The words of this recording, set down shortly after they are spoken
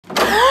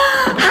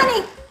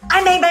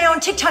I made my own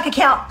TikTok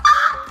account.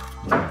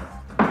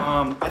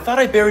 I thought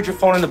I buried your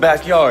phone in the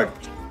backyard.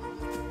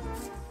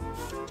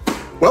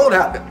 Well, it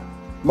happened.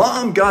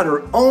 Mom got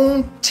her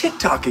own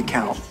TikTok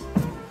account.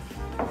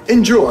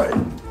 Enjoy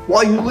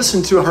while you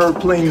listen to her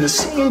playing the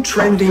same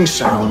trending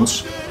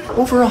sounds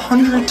over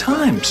 100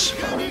 times.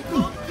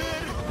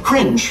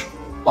 Cringe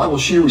while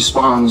she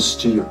responds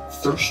to your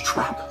thirst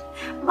trap.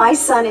 My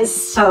son is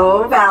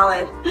so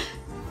valid.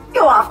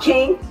 Go off,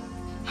 King.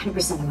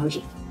 100%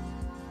 emoji.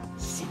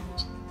 Send.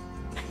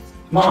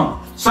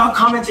 Mom, stop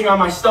commenting on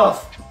my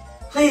stuff.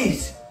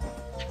 Please.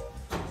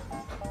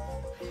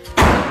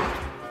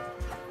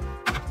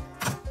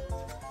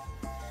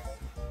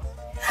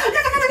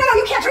 No,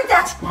 you can't drink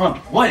that. Mom,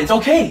 what? It's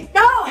okay.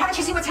 No, haven't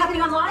you seen what's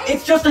happening online?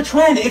 It's just a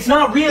trend. It's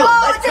not real.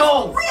 Oh, Let's it's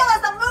go. as real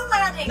as the moon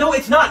landing. No,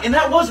 it's not. And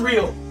that was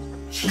real.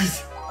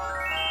 Jeez.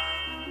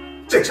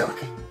 TikTok.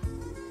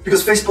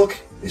 Because Facebook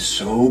is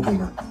so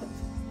boomer.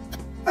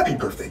 Happy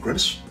birthday,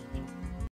 Grimace.